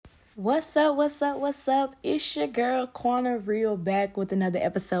What's up? What's up? What's up? It's your girl Corner Real back with another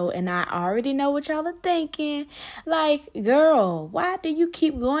episode, and I already know what y'all are thinking. Like, girl, why do you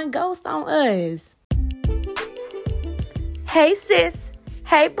keep going ghost on us? Hey sis,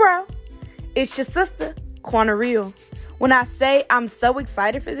 hey bro, it's your sister Corner Real. When I say I'm so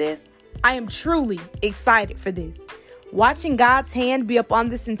excited for this, I am truly excited for this. Watching God's hand be upon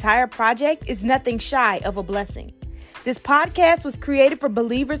this entire project is nothing shy of a blessing. This podcast was created for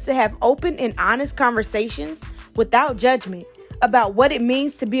believers to have open and honest conversations without judgment about what it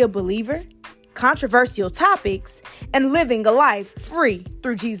means to be a believer, controversial topics, and living a life free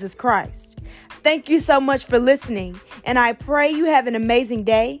through Jesus Christ. Thank you so much for listening, and I pray you have an amazing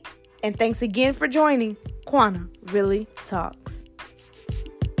day. And thanks again for joining Quana Really Talks.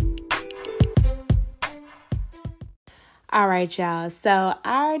 All right, y'all. So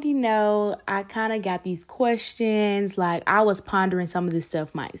I already know I kind of got these questions. Like, I was pondering some of this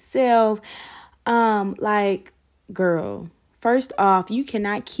stuff myself. Girl, first off, you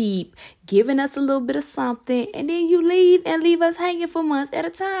cannot keep giving us a little bit of something and then you leave us hanging for months at a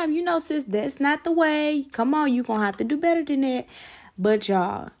time. You know, sis, that's not the way. Come on, you're going to have to do better than that. But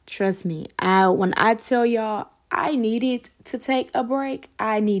y'all, trust me, when I tell y'all I needed to take a break,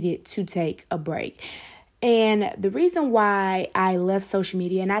 I needed to take a break. And the reason why I left social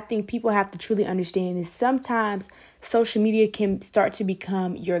media, and I think people have to truly understand, is sometimes social media can start to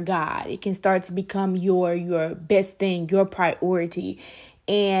become your God. It can start to become your best thing, your priority.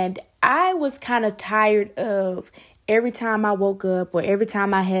 And I was kind of tired of every time I woke up or every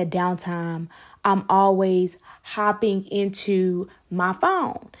time I had downtime, I'm always hopping into my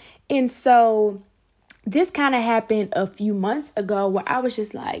phone. And so this kind of happened a few months ago where I was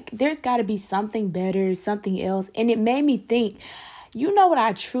just like, there's got to be something better, something else. And it made me think, you know what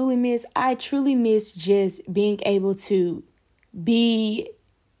I truly miss? I truly miss just being able to be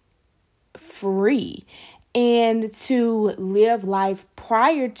free and to live life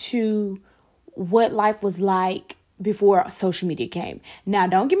prior to what life was like before social media came. Now,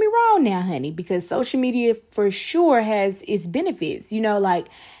 don't get me wrong now, honey, because social media for sure has its benefits. You know, like,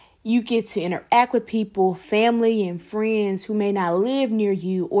 you get to interact with people, family and friends who may not live near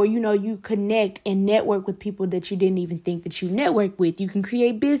you, or, you know, you connect and network with people that you didn't even think that you network with. You can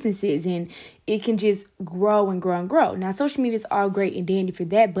create businesses and it can just grow and grow and grow. Now, social media is all great and dandy for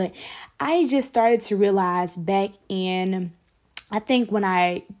that, but I just started to realize back in, I think when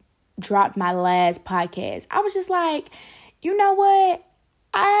I dropped my last podcast, I was just like, you know what?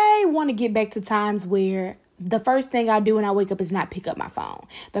 I want to get back to times where the first thing I do when I wake up is not pick up my phone.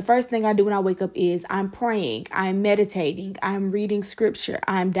 The first thing I do when I wake up is I'm praying, I'm meditating, I'm reading scripture,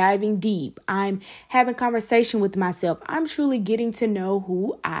 I'm diving deep, I'm having conversation with myself. I'm truly getting to know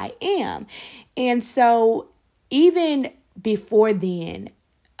who I am. And so even before then,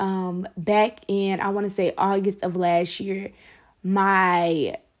 back in, I want to say August of last year,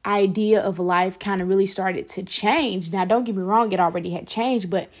 my idea of life kind of really started to change. Now, don't get me wrong, it already had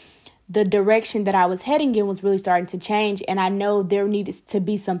changed, but the direction that I was heading in was really starting to change. And I know there needed to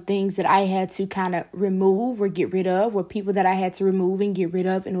be some things that I had to kind of remove or get rid of, or people that I had to remove and get rid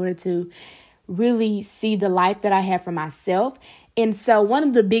of in order to really see the life that I had for myself. And so one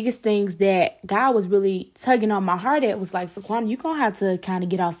of the biggest things that God was really tugging on my heart at was like, Saquana, you're going to have to kind of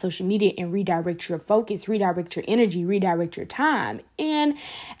get off social media and redirect your focus, redirect your energy, redirect your time. And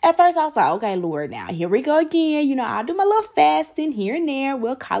at first I was like, okay, Lord, now here we go again. You know, I'll do my little fasting here and there.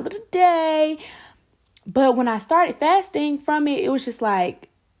 We'll call it a day. But when I started fasting from it, it was just like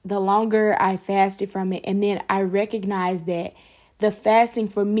the longer I fasted from it, and then I recognized that the fasting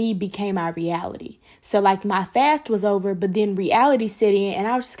for me became my reality. So like my fast was over, but then reality set in, and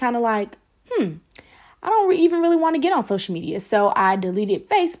I was just kind of like, I don't even really want to get on social media. So I deleted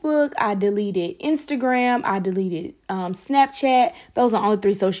Facebook, I deleted Instagram, I deleted Snapchat. Those are only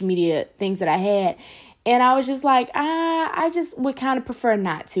 3 social media things that I had. And I was just like, I just would kind of prefer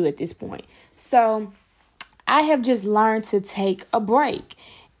not to at this point. So I have just learned to take a break.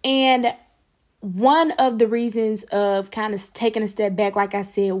 And one of the reasons of kind of taking a step back, like I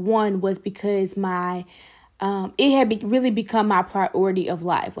said, one was because it had really become my priority of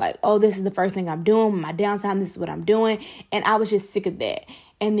life. Like, oh, this is the first thing I'm doing. My downtime, this is what I'm doing. And I was just sick of that.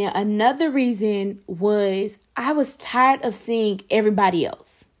 And then another reason was I was tired of seeing everybody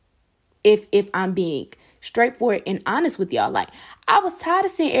else. If I'm being straightforward and honest with y'all, like, I was tired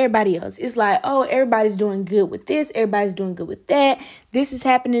of seeing everybody else. It's like, oh, everybody's doing good with this. Everybody's doing good with that. This is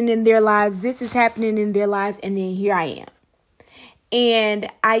happening in their lives. This is happening in their lives. And then here I am. And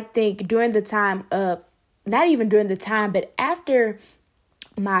I think during the time of, not even during the time, but after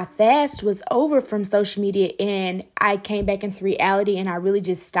my fast was over from social media and I came back into reality and I really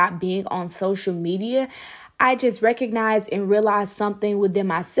just stopped being on social media, I just recognized and realized something within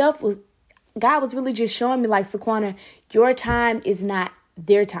myself was God was really just showing me, like, Saquana, your time is not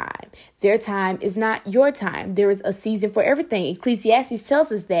their time. Their time is not your time. There is a season for everything. Ecclesiastes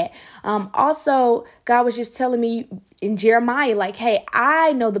tells us that. Also, God was just telling me in Jeremiah, like, hey,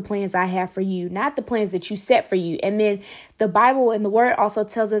 I know the plans I have for you, not the plans that you set for you. And then the Bible and the word also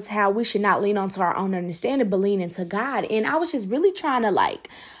tells us how we should not lean onto our own understanding, but lean into God. And I was just really trying to, like,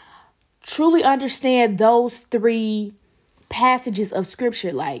 truly understand those three passages of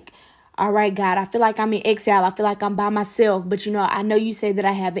scripture. Like, all right, God, I feel like I'm in exile. I feel like I'm by myself. But, I know you say that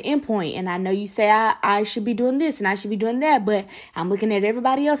I have an endpoint. And I know you say I should be doing this and I should be doing that. But I'm looking at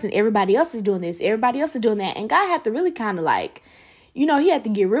everybody else and everybody else is doing this. Everybody else is doing that. And God had to really kind of like, he had to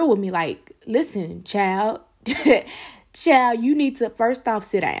get real with me. Like, listen, child, you need to first off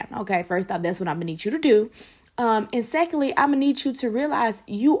sit down. Okay, first off, that's what I'm going to need you to do. And secondly, I'm going to need you to realize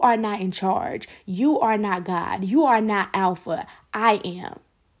you are not in charge. You are not God. You are not Alpha. I am.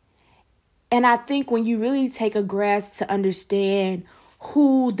 And I think when you really take a grasp to understand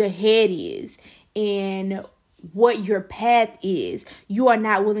who the head is and what your path is, you are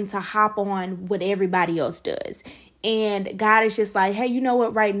not willing to hop on what everybody else does. And God is just like, hey, you know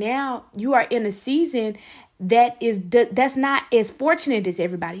what? Right now, you are in a season that's not as fortunate as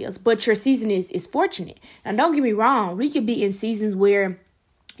everybody else, but your season is fortunate. Now, don't get me wrong. We could be in seasons where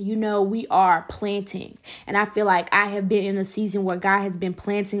we are planting. And I feel like I have been in a season where God has been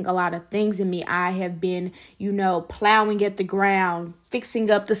planting a lot of things in me. I have been, plowing at the ground, fixing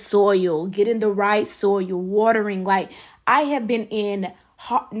up the soil, getting the right soil, watering. Like, I have been in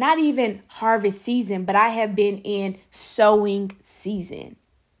not even harvest season, but I have been in sowing season.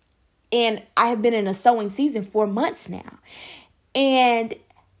 And I have been in a sowing season for months now. And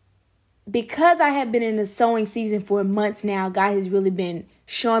because I have been in a sowing season for months now, God has really been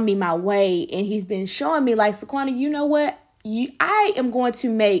showing me my way. And he's been showing me, like, Saquana, you know what? I am going to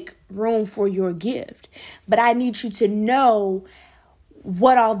make room for your gift. But I need you to know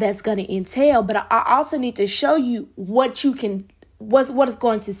what all that's going to entail. But I also need to show you what it's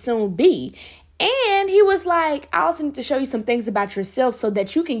going to soon be. And he was like, I also need to show you some things about yourself so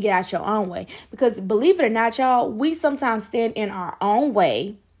that you can get out your own way. Because believe it or not, y'all, we sometimes stand in our own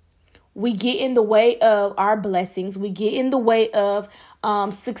way. We get in the way of our blessings. We get in the way of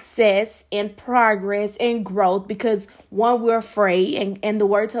success and progress and growth because, one, we're afraid. And the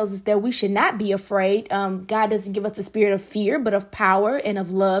word tells us that we should not be afraid. God doesn't give us the spirit of fear, but of power and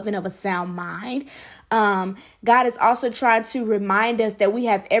of love and of a sound mind. God is also trying to remind us that we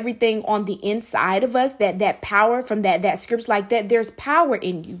have everything on the inside of us, that power from that scripture, like that, there's power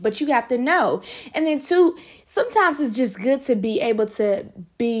in you, but you have to know. And then two, sometimes it's just good to be able to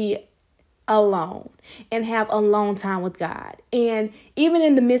be alone and have alone time with God. And even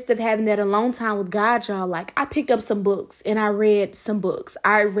in the midst of having that alone time with God, y'all, like, I picked up some books and I read some books.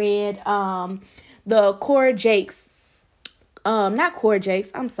 I read the Cora Jakes, not Cora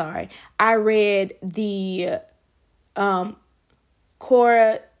Jakes, I'm sorry. I read the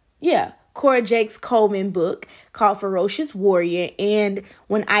Cora Jakes Coleman book called Ferocious Warrior. And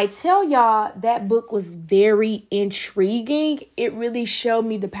when I tell y'all that book was very intriguing, it really showed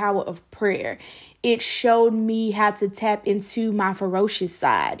me the power of prayer. It showed me how to tap into my ferocious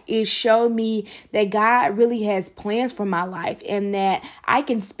side. It showed me that God really has plans for my life and that I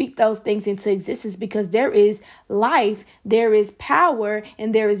can speak those things into existence because there is life, there is power,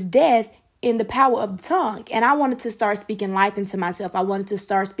 and there is death in the power of the tongue. And I wanted to start speaking life into myself. I wanted to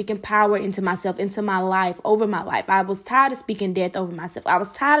start speaking power into myself, into my life, over my life. I was tired of speaking death over myself. I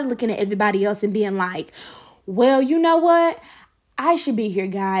was tired of looking at everybody else and being like, well, you know what? I should be here,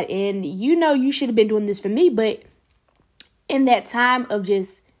 God. And you should have been doing this for me. But in that time of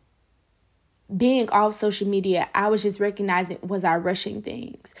just being off social media, I was just recognizing, was I rushing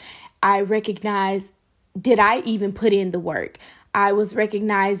things? I recognized, did I even put in the work? I was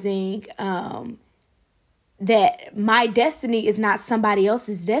recognizing that my destiny is not somebody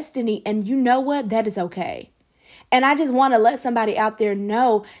else's destiny. And you know what? That is okay. And I just want to let somebody out there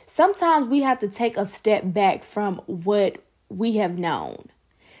know, sometimes we have to take a step back from what we have known.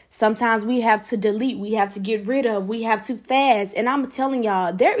 Sometimes we have to delete, we have to get rid of, we have to fast. And I'm telling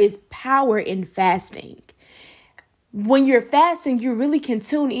y'all, there is power in fasting. When you're fasting, you really can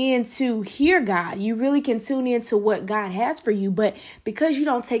tune in to hear God. You really can tune into what God has for you. But because you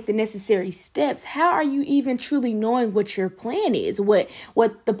don't take the necessary steps, how are you even truly knowing what your plan is? What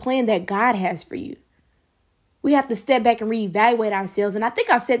the plan that God has for you? We have to step back and reevaluate ourselves. And I think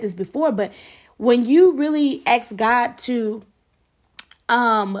I've said this before, but when you really ask God to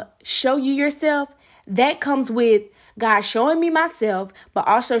show you yourself, that comes with God showing me myself, but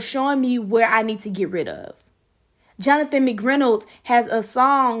also showing me where I need to get rid of. Jonathan McReynolds has a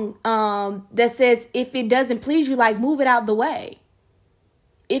song that says, if it doesn't please you, like, move it out the way.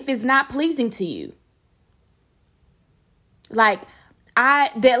 If it's not pleasing to you. I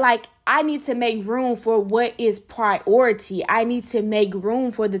need to make room for what is priority. I need to make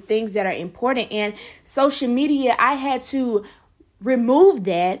room for the things that are important. And social media, I had to remove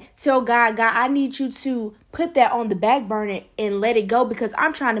that. Tell God, I need you to put that on the back burner and let it go, because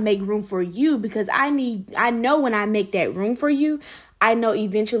I'm trying to make room for you, because I know when I make that room for you, I know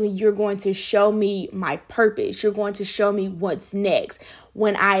eventually you're going to show me my purpose. You're going to show me what's next.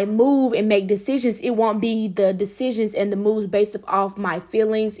 When I move and make decisions, it won't be the decisions and the moves based off my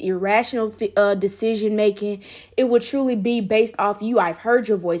feelings, irrational decision making. It will truly be based off you. I've heard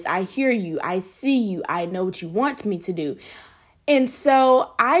your voice. I hear you. I see you. I know what you want me to do. And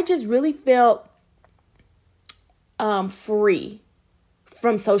so I just really felt free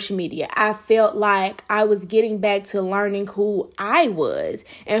from social media. I felt like I was getting back to learning who I was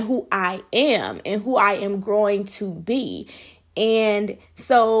and who I am and who I am growing to be. And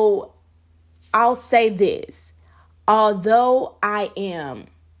so I'll say this, although I am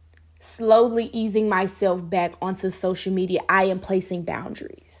slowly easing myself back onto social media, I am placing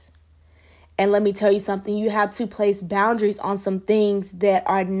boundaries. And let me tell you something, you have to place boundaries on some things that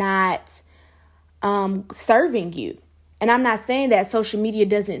are not serving you. And I'm not saying that social media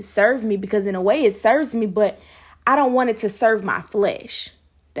doesn't serve me, because in a way it serves me, but I don't want it to serve my flesh.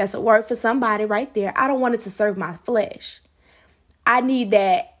 That's a word for somebody right there. I don't want it to serve my flesh. I need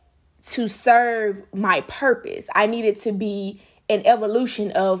that to serve my purpose. I need it to be an evolution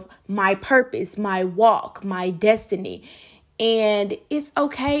of my purpose, my walk, my destiny. And it's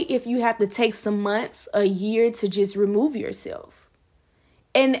okay if you have to take some months, a year to just remove yourself.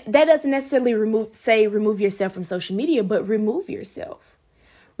 And that doesn't necessarily remove yourself from social media, but remove yourself.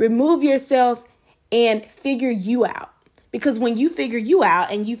 Remove yourself and figure you out. Because when you figure you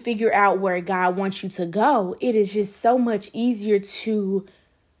out and you figure out where God wants you to go, it is just so much easier to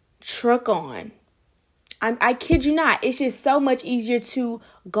truck on. I kid you not. It's just so much easier to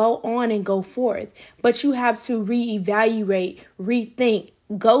go on and go forth. But you have to reevaluate, rethink,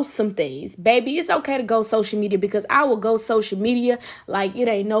 ghost some things. Baby, it's okay to go social media, because I will go social media like it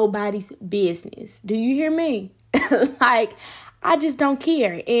ain't nobody's business. Do you hear me? Like, I just don't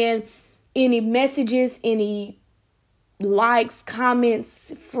care. And any messages, any likes,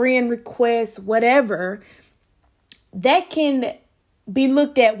 comments, friend requests, whatever, that can be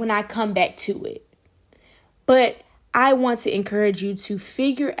looked at when I come back to it. But I want to encourage you to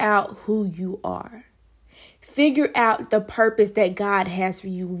figure out who you are. Figure out the purpose that God has for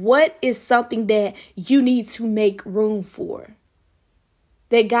you. What is something that you need to make room for?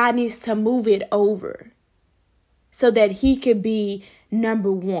 That God needs to move it over so that He could be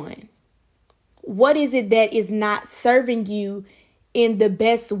number one. What is it that is not serving you in the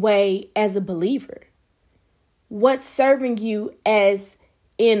best way as a believer? What's serving you as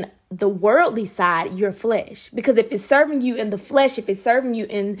in the worldly side, your flesh? Because if it's serving you in the flesh, if it's serving you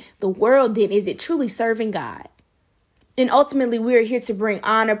in the world, then is it truly serving God? And ultimately, we're here to bring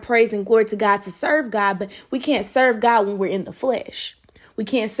honor, praise, and glory to God, to serve God. But we can't serve God when we're in the flesh. We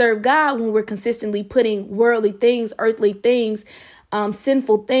can't serve God when we're consistently putting worldly things, earthly things,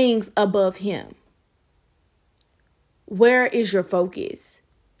 sinful things above Him. Where is your focus?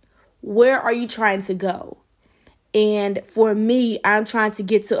 Where are you trying to go? And for me, I'm trying to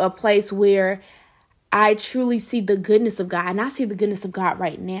get to a place where I truly see the goodness of God. And I see the goodness of God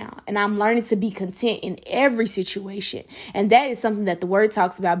right now. And I'm learning to be content in every situation. And that is something that the word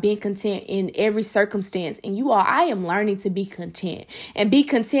talks about, being content in every circumstance. And I am learning to be content. And be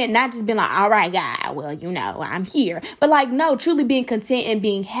content, not just being like, all right, God, well, I'm here. But no, truly being content and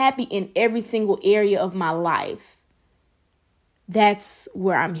being happy in every single area of my life. That's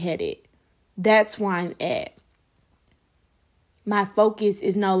where I'm headed. That's where I'm at. My focus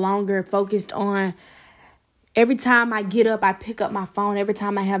is no longer focused on every time I get up, I pick up my phone. Every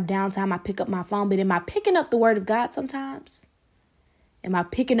time I have downtime, I pick up my phone. But am I picking up the word of God sometimes? Am I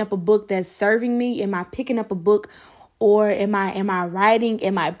picking up a book that's serving me? Am I picking up a book, or am I writing?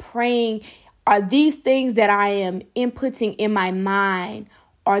 Am I praying? Are these things that I am inputting in my mind,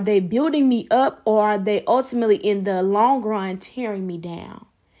 are they building me up, or are they ultimately in the long run tearing me down?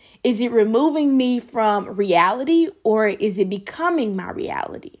 Is it removing me from reality, or is it becoming my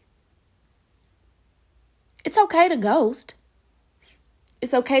reality? It's okay to ghost.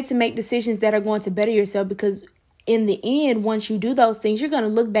 It's okay to make decisions that are going to better yourself, because in the end, once you do those things, you're going to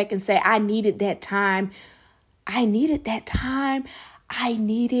look back and say, I needed that time. I needed that time. I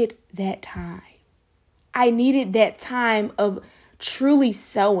needed that time. I needed that time of truly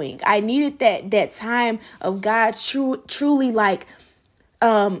sowing. I needed that time of God truly like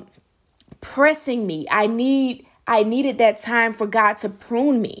pressing me. I needed that time for God to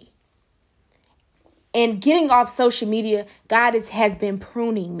prune me. And getting off social media, God has been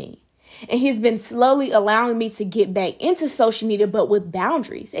pruning me. And he's been slowly allowing me to get back into social media, but with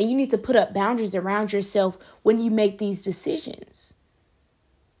boundaries. And you need to put up boundaries around yourself when you make these decisions.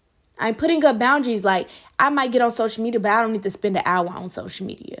 I'm putting up boundaries like I might get on social media, but I don't need to spend an hour on social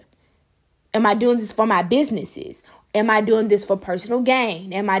media. Am I doing this for my businesses? Am I doing this for personal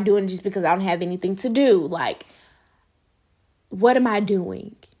gain? Am I doing it just because I don't have anything to do? Like, what am I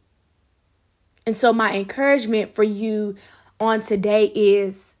doing? And so my encouragement for you on today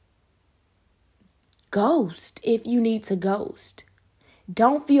is ghost if you need to ghost.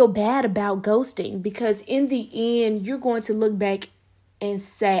 Don't feel bad about ghosting, because in the end, you're going to look back and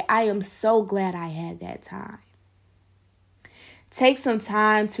say, I am so glad I had that time. Take some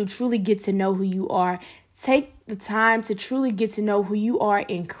time to truly get to know who you are. Take the time to truly get to know who you are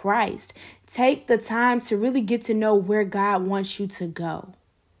in Christ. Take the time to really get to know where God wants you to go.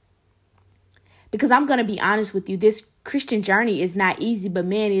 Because I'm going to be honest with you, this Christian journey is not easy, but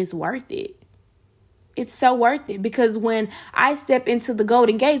man, it's worth it. It's so worth it, because when I step into the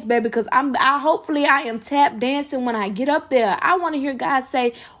golden gates, baby, because hopefully I am tap dancing when I get up there. I want to hear God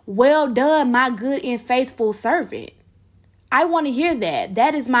say, well done, my good and faithful servant. I want to hear that.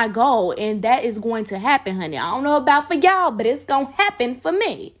 That is my goal. And that is going to happen, honey. I don't know about for y'all, but it's going to happen for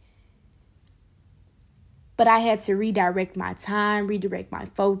me. But I had to redirect my time, redirect my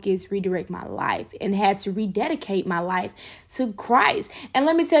focus, redirect my life, and had to rededicate my life to Christ. And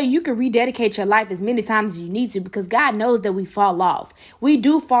let me tell you, you can rededicate your life as many times as you need to, because God knows that we fall off. We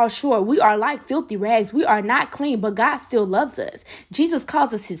do fall short. We are like filthy rags. We are not clean, but God still loves us. Jesus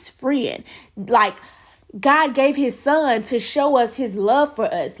calls us his friend. Like, God gave his son to show us his love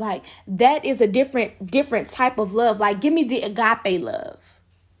for us. Like, that is a different type of love. Like, give me the agape love.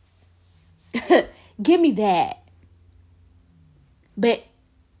 Give me that. But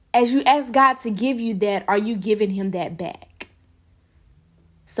as you ask God to give you that, are you giving him that back?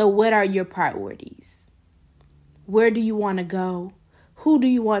 So what are your priorities? Where do you want to go? Who do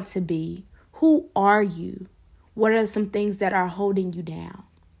you want to be? Who are you? What are some things that are holding you down?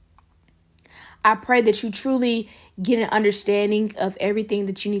 I pray that you truly get an understanding of everything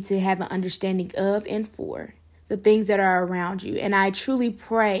that you need to have an understanding of and for the things that are around you. And I truly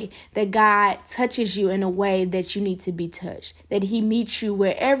pray that God touches you in a way that you need to be touched, that he meets you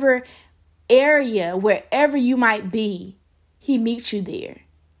wherever you might be, he meets you there.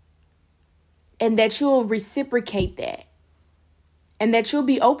 And that you'll reciprocate that, and that you'll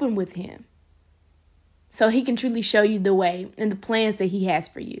be open with him so he can truly show you the way and the plans that he has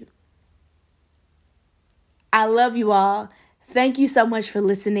for you. I love you all. Thank you so much for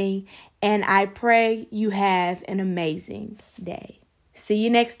listening, and I pray you have an amazing day. See you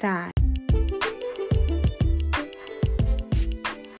next time.